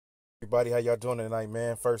Everybody, how y'all doing tonight,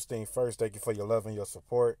 man? First thing first, thank you for your love and your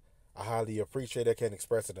support. I highly appreciate it. Can't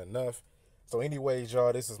express it enough. So, anyways,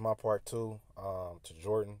 y'all, this is my part two to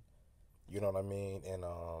Jordan. You know what I mean? And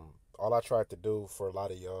all I tried to do for a lot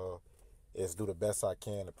of y'all is do the best I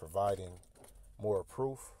can at providing more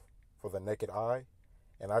proof for the naked eye.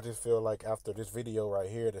 And I just feel like after this video right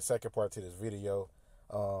here, the second part to this video,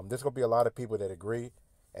 there's gonna be a lot of people that agree,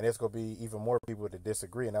 and there's gonna be even more people that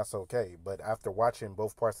disagree, and that's okay. But after watching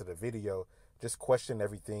both parts of the video, just question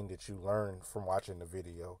everything that you learned from watching the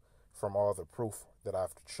video, from all the proof that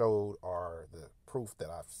I've showed, or the proof that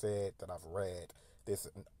I've said, that I've read. This,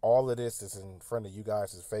 all of this is in front of you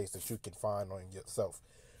guys' face that you can find on yourself.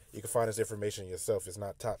 You can find this information yourself. It's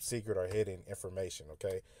not top secret or hidden information,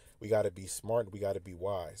 okay? We got to be smart. We got to be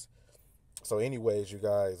wise. So, anyways, you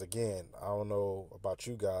guys, again, I don't know about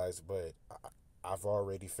you guys, but I've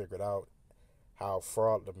already figured out how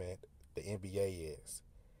fraudulent the NBA is.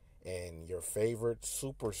 And your favorite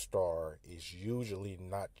superstar is usually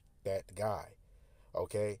not that guy,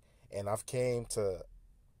 okay? And I've came to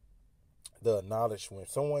the knowledge when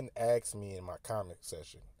someone asked me in my comment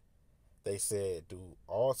section, they said, do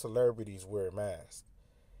all celebrities wear masks?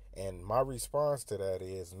 And my response to that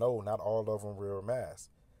is no, not all of them wear masks.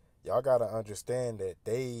 Y'all got to understand that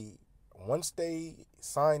once they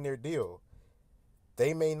sign their deal,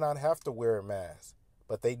 they may not have to wear a mask,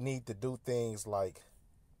 but they need to do things like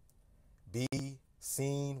be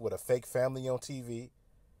seen with a fake family on TV.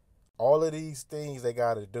 All of these things they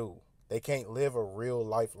got to do. They can't live a real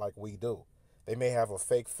life like we do. They may have a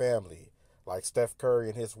fake family, like Steph Curry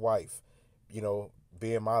and his wife,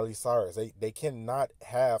 being Miley Cyrus. They cannot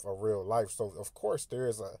have a real life. So, of course, there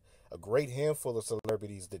is a great handful of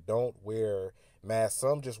celebrities that don't wear masks.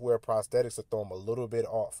 Some just wear prosthetics to throw them a little bit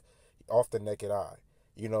off the naked eye.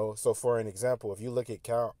 So for an example, if you look at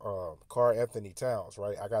Carl Anthony Towns,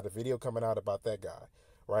 right? I got a video coming out about that guy,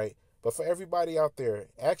 right? But for everybody out there,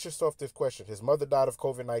 ask yourself this question. His mother died of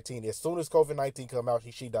COVID-19. As soon as COVID-19 come out,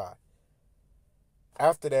 she died.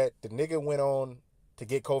 After that, the nigga went on to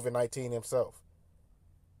get COVID-19 himself.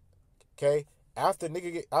 Okay? After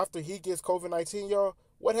he gets COVID-19, y'all,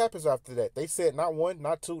 what happens after that? They said not one,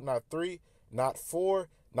 not two, not three, not four,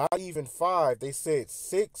 not even five. They said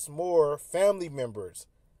six more family members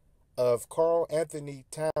of Carl Anthony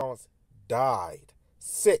Towns died.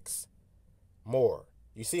 Six more.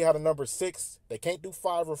 You see how the number six, they can't do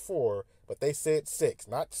five or four, but they said six.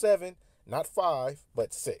 Not seven, not five,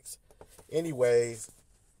 but six. Anyways,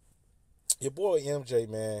 your boy MJ,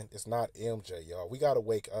 man, it's not MJ, y'all. We got to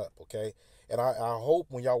wake up, okay? And I hope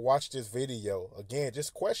when y'all watch this video, again,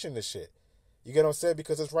 just question the shit. You get what I'm saying?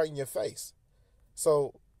 Because it's right in your face.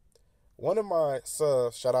 So, one of my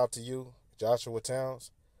subs, shout out to you, Joshua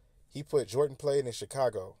Towns, he put Jordan played in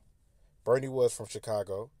Chicago. Bernie was from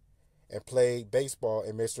Chicago and played baseball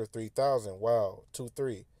in Mr. 3000. Wow,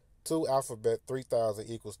 2-3. 2 alphabet 3000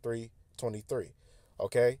 equals 323.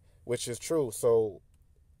 Okay? Which is true. So,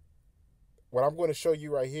 what I'm going to show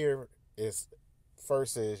you right here is,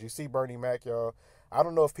 first is, you see Bernie Mac, y'all. I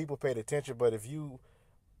don't know if people paid attention, but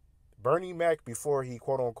Bernie Mac, before he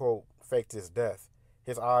quote unquote faked his death,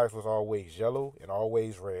 his eyes was always yellow and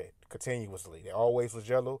always red, continuously. They always was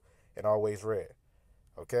yellow and always red.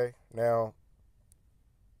 Okay? Now,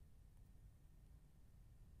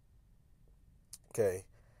 okay,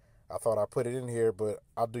 I thought I put it in here, but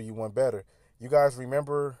I'll do you one better. You guys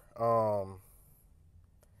remember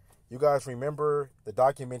the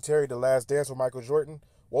documentary The Last Dance with Michael Jordan?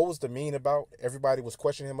 What was the mean about? Everybody was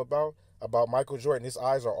questioning him about Michael Jordan. His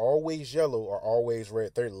eyes are always yellow or always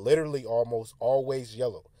red. They're literally almost always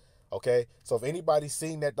yellow. Okay? So if anybody's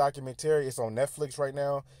seen that documentary, it's on Netflix right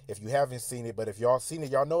now. If you haven't seen it, but if y'all seen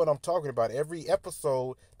it, y'all know what I'm talking about. Every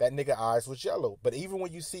episode, that nigga eyes was yellow. But even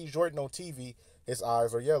when you see Jordan on TV, his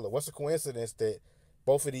eyes are yellow. What's the coincidence that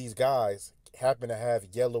both of these guys happen to have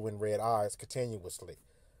yellow and red eyes continuously?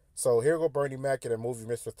 So here go Bernie Mac in the movie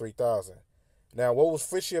Mr. 3000. Now, what was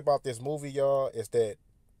fishy about this movie, y'all, is that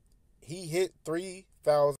he hit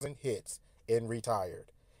 3,000 hits and retired.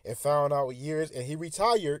 And found out and he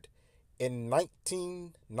retired in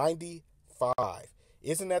 1995.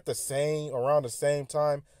 Isn't that around the same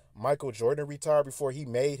time Michael Jordan retired, before he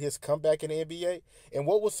made his comeback in the NBA? And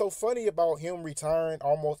what was so funny about him retiring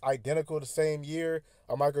almost identical the same year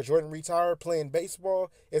Michael Jordan retired playing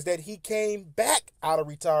baseball is that he came back out of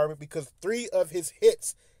retirement because 3 of his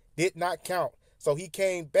hits did not count. So he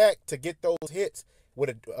came back to get those hits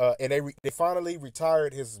and they finally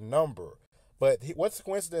retired his number. But what's the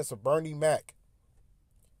coincidence of Bernie Mac,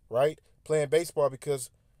 right, playing baseball? Because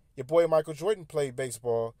your boy Michael Jordan played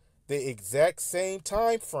baseball the exact same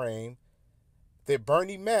time frame that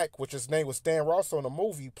Bernie Mac, which his name was Stan Ross on the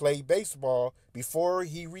movie, played baseball before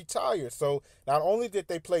he retired. So not only did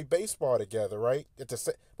they play baseball together, right,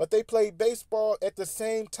 but they played baseball at the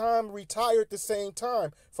same time, retired at the same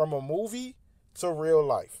time, from a movie to real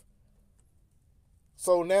life.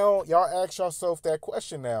 So now y'all ask yourself that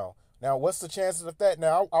question now. Now, what's the chances of that?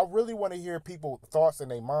 Now, I really want to hear people's thoughts in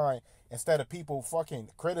their mind instead of people fucking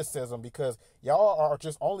criticism, because y'all are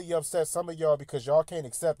just only upset, some of y'all, because y'all can't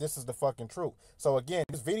accept this is the fucking truth. So again,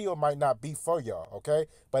 this video might not be for y'all, okay?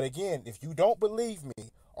 But again, if you don't believe me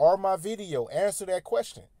or my video, answer that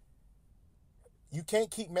question. You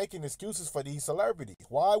can't keep making excuses for these celebrities.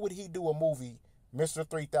 Why would he do a movie, Mr.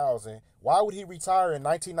 3000? Why would he retire in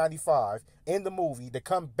 1995 in the movie to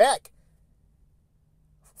come back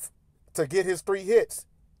to get his 3 hits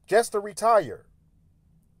just to retire?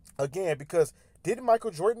 Again, because didn't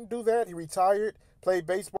Michael Jordan do that? He retired, played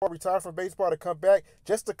baseball, retired from baseball to come back,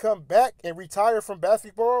 just to come back and retire from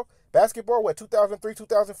basketball. Basketball, what, 2003,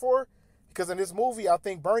 2004? Because in this movie, I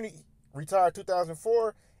think Bernie retired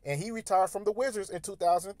 2004, and he retired from the Wizards in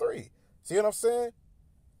 2003. See what I'm saying?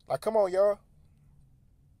 Like, come on, y'all.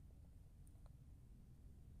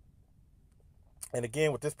 And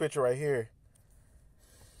again, with this picture right here,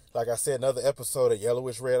 like I said, another episode of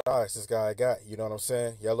Yellowish Red Eyes this guy got. You know what I'm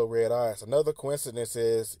saying? Yellow Red Eyes. Another coincidence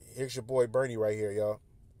is, here's your boy Bernie right here, y'all.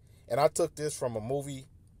 And I took this from a movie,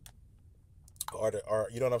 or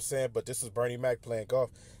you know what I'm saying? But this is Bernie Mac playing golf.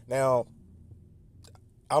 Now,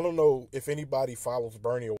 I don't know if anybody follows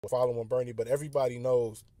Bernie or following Bernie, but everybody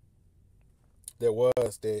knows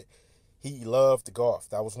that he loved golf.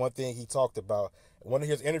 That was one thing he talked about. In one of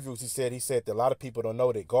his interviews, he said that a lot of people don't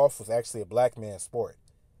know that golf was actually a black man's sport.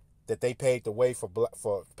 That they paved the way for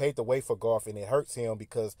golf, and it hurts him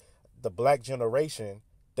because the black generation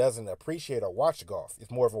doesn't appreciate or watch golf.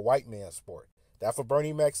 It's more of a white man's sport. That's what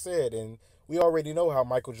Bernie Mac said, and we already know how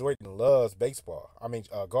Michael Jordan loves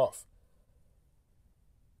golf.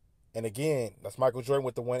 And again, that's Michael Jordan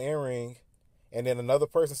with the one earring. And then another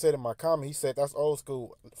person said in my comment, he said, that's old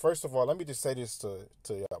school. First of all, let me just say this to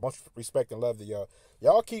y'all. Much respect and love to y'all.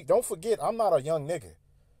 Don't forget, I'm not a young nigga.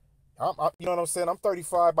 You know what I'm saying? I'm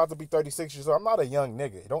 35, about to be 36 years old. I'm not a young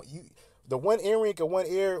nigga. The one earring and one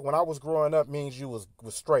ear when I was growing up means you was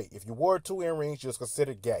straight. If you wore 2 earrings, you was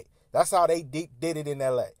considered gay. That's how they did it in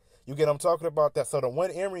LA. You get what I'm talking about? That. So the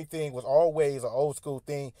one earring thing was always an old school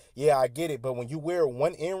thing. Yeah, I get it. But when you wear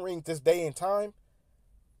one earring this day and time,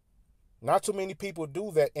 not too many people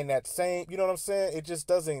do that in that same, you know what I'm saying? It just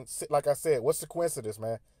doesn't, like I said, what's the coincidence,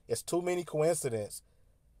 man? It's too many coincidences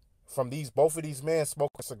from both of these men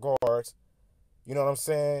smoking cigars. You know what I'm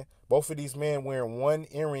saying? Both of these men wearing one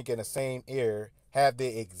earring in the same ear, have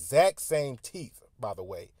the exact same teeth, by the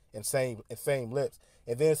way, and same lips.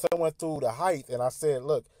 And then someone threw the height, and I said,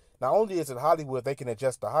 look, not only is it Hollywood, they can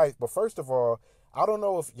adjust the height, but first of all, I don't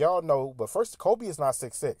know if y'all know, but first, Kobe is not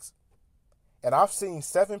 6'6". And I've seen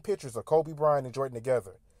 7 pictures of Kobe Bryant and Jordan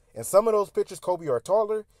together. And some of those pictures, Kobe are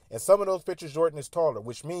taller, and some of those pictures, Jordan is taller,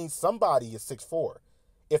 which means somebody is 6'4",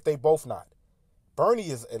 if they both not.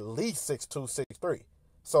 Bernie is at least 6'2", 6'3".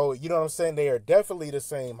 So, you know what I'm saying? They are definitely the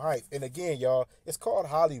same height. And again, y'all, it's called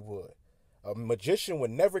Hollywood. A magician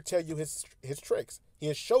would never tell you his tricks.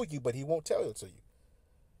 He'll show you, but he won't tell it to you.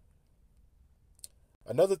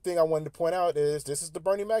 Another thing I wanted to point out is this is the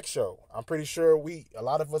Bernie Mac show. I'm pretty sure a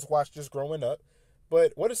lot of us watched this growing up.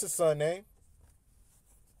 But what is his son name?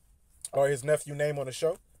 Or his nephew name on the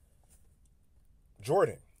show?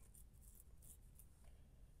 Jordan.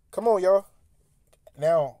 Come on, y'all.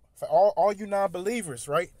 Now, for all you non-believers,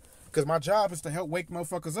 right? Because my job is to help wake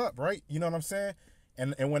motherfuckers up, right? You know what I'm saying?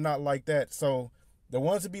 And we're not like that. So the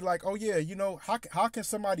ones that be like, oh yeah, you know, how can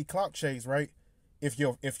somebody clout chase, right? If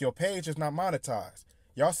your page is not monetized.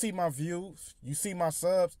 Y'all see my views, you see my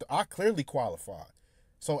subs, I clearly qualify.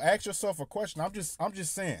 So ask yourself a question. I'm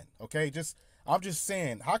just saying, okay? I'm just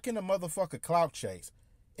saying, how can a motherfucker clout chase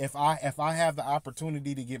if I have the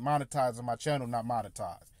opportunity to get monetized and my channel not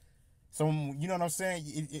monetized? So, you know what I'm saying?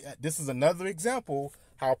 This is another example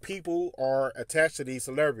how people are attached to these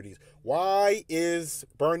celebrities. Why is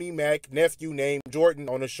Bernie Mac nephew named Jordan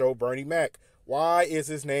on the show Bernie Mac? Why is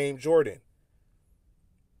his name Jordan?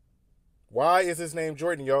 Why is his name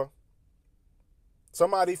Jordan, y'all?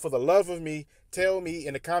 Somebody, for the love of me, tell me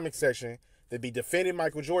in the comment section that be defending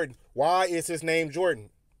Michael Jordan. Why is his name Jordan?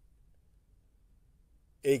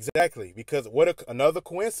 Exactly, because another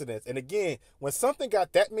coincidence. And again, when something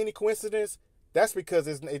got that many coincidences, that's because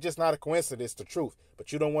it's just not a coincidence, it's the truth.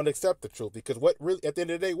 But you don't want to accept the truth, because what really, at the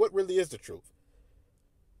end of the day, what really is the truth?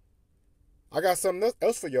 I got something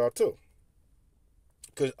else for y'all too.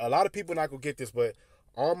 Because a lot of people not going to get this, but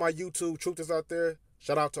All my YouTube truthers out there,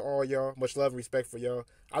 shout out to all y'all. Much love and respect for y'all.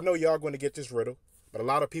 I know y'all going to get this riddle, but a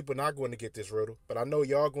lot of people not going to get this riddle. But I know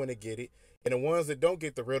y'all going to get it. And the ones that don't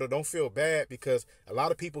get the riddle, don't feel bad, because a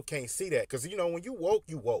lot of people can't see that. Because, you know, when you woke,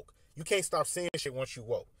 you woke. You can't stop seeing shit once you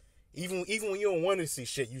woke. Even when you don't want to see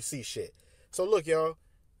shit, you see shit. So look, y'all,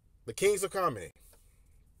 the kings of comedy.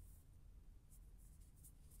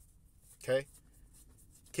 Okay?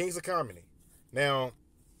 Kings of comedy. Now,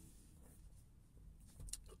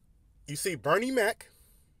 you see Bernie Mac,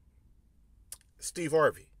 Steve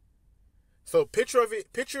Harvey. So picture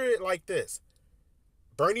it like this.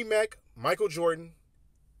 Bernie Mac, Michael Jordan,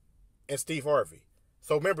 and Steve Harvey.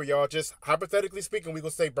 So remember, y'all, just hypothetically speaking, we're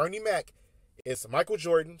going to say Bernie Mac is Michael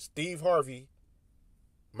Jordan, Steve Harvey.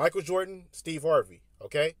 Michael Jordan, Steve Harvey.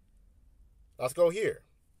 Okay? Let's go here.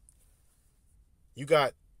 You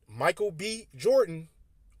got Michael B. Jordan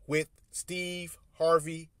with Steve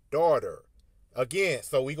Harvey daughter. Again,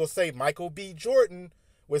 so we're going to say Michael B. Jordan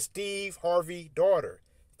with Steve Harvey daughter.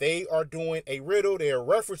 They are doing a riddle. They are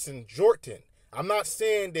referencing Jordan. I'm not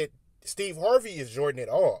saying that Steve Harvey is Jordan at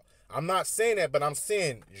all. I'm not saying that, but I'm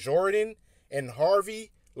saying Jordan and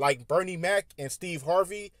Harvey, like Bernie Mac and Steve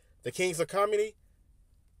Harvey, the kings of comedy.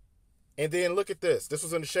 And then look at this. This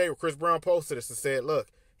was in the shade where Chris Brown posted this and said, look,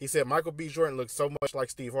 he said Michael B. Jordan looks so much like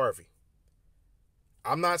Steve Harvey.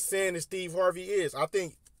 I'm not saying that Steve Harvey is. I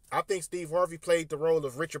think Steve Harvey played the role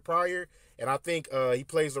of Richard Pryor, and I think he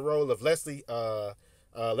plays the role of Leslie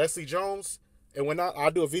Jones. And when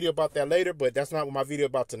I'll do a video about that later, but that's not what my video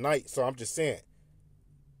about tonight. So I'm just saying.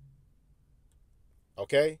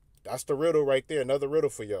 Okay? That's the riddle right there. Another riddle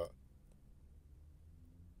for y'all.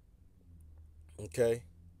 Okay?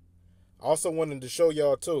 I also wanted to show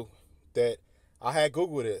y'all too that I had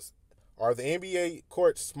Googled this. Are the NBA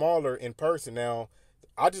courts smaller in person? Now,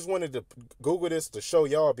 I just wanted to Google this to show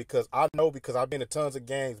y'all because I know, because I've been to tons of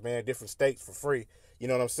games, man, different states for free. You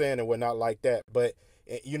know what I'm saying? And whatnot like that. But,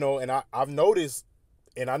 you know, and I've noticed,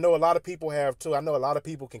 and I know a lot of people have too. I know a lot of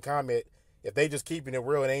people can comment, if they just keeping it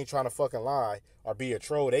real and they ain't trying to fucking lie or be a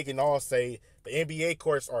troll, they can all say the NBA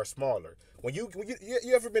courts are smaller. When you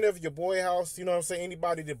ever been over your boy house, you know what I'm saying,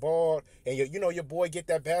 anybody that balled, and your boy get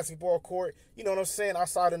that basketball court, you know what I'm saying,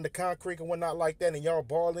 outside in the concrete and whatnot like that, and y'all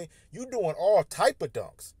balling, you doing all type of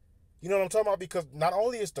dunks. You know what I'm talking about? Because not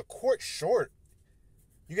only is the court short,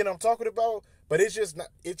 you get what I'm talking about, but it's just not,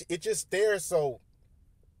 it just there. So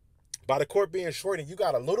by the court being short and you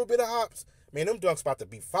got a little bit of hops, man, them dunks about to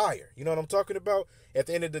be fire. You know what I'm talking about? At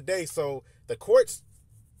the end of the day, so the courts,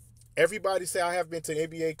 everybody say I have been to the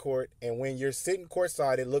NBA court, and when you're sitting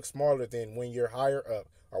courtside, it looks smaller than when you're higher up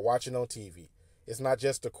or watching on TV. It's not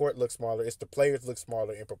just the court looks smaller, it's the players look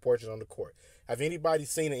smaller in proportion on the court. Have anybody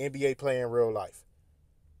seen an NBA player in real life?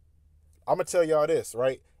 I'm going to tell y'all this,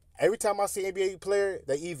 right? Every time I see an NBA player,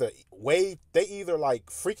 they either like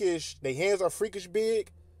freakish, their hands are freakish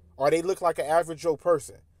big, or they look like an average Joe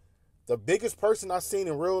person. The biggest person I seen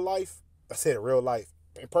in real life, I said in real life,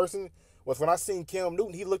 in person, was when I seen Cam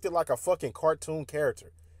Newton. He looked like a fucking cartoon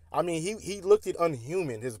character. I mean, he looked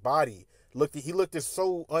unhuman. His body he looked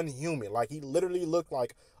so unhuman. Like, he literally looked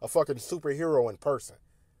like a fucking superhero in person.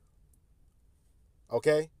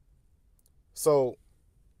 Okay? So,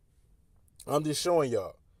 I'm just showing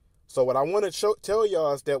y'all. So, what I want to tell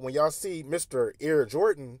y'all is that when y'all see Mr. Air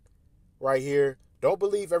Jordan right here, don't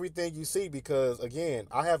believe everything you see, because, again,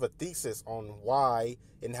 I have a thesis on why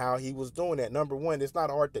and how he was doing that. Number one, it's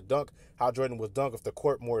not hard to dunk how Jordan was dunk if the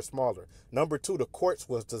court more smaller. Number two, the courts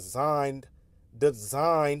was designed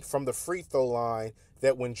from the free throw line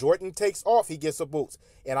that when Jordan takes off, he gets a boost.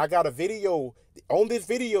 And I got a video. On this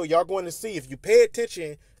video, y'all going to see, if you pay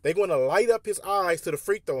attention, they're going to light up his eyes to the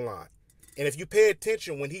free throw line. And if you pay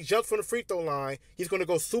attention, when he jumps from the free throw line, he's going to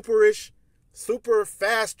go super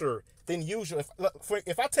faster than usual.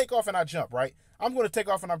 If I take off and I jump, right? I'm going to take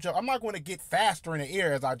off and I jump. I'm not going to get faster in the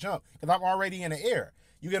air as I jump because I'm already in the air.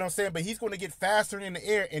 You get what I'm saying? But he's going to get faster in the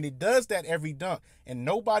air, and he does that every dunk, and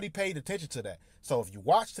nobody paid attention to that. So if you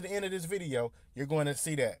watch to the end of this video, you're going to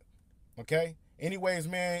see that. Okay? Anyways,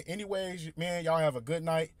 man, y'all have a good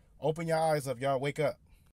night. Open your eyes up, y'all. Wake up.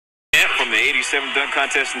 From the 87 dunk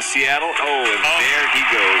contest in Seattle. Oh, and there he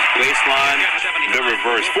goes. Baseline, the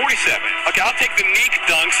reverse. 47. Okay, I'll take the Meek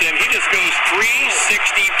dunks, and he just goes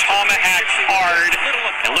 360 tomahawk hard.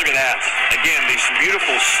 And look at that. Again, these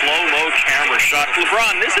beautiful slow-mo camera shots.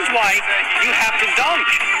 LeBron, this is why you have to dunk.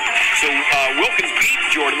 So Wilkins beat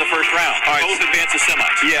Jordan the first round. All right, both advance to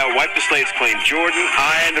semis. Yeah, wipe the slates clean. Jordan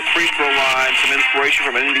eyeing the free throw line. Some inspiration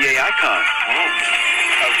from an NBA icon.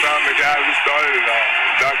 I found the guy who started it all.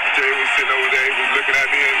 Dr. J was sitting over there. He was looking at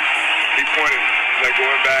me, and he pointed, like,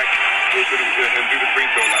 going back. and do the free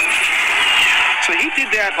throw line. So he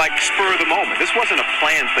did that like spur of the moment. This wasn't a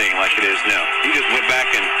planned thing like it is now. He just went back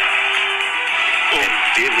and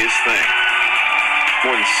did his thing.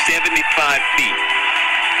 More than 75 feet.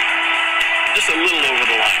 Just a little over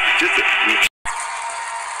the line. Just a...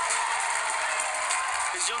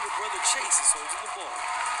 His younger brother Chase is holding the ball.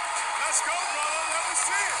 Let's go, brother. Let me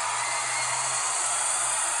see it.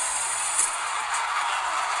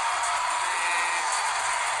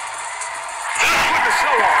 Put the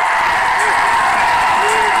show on.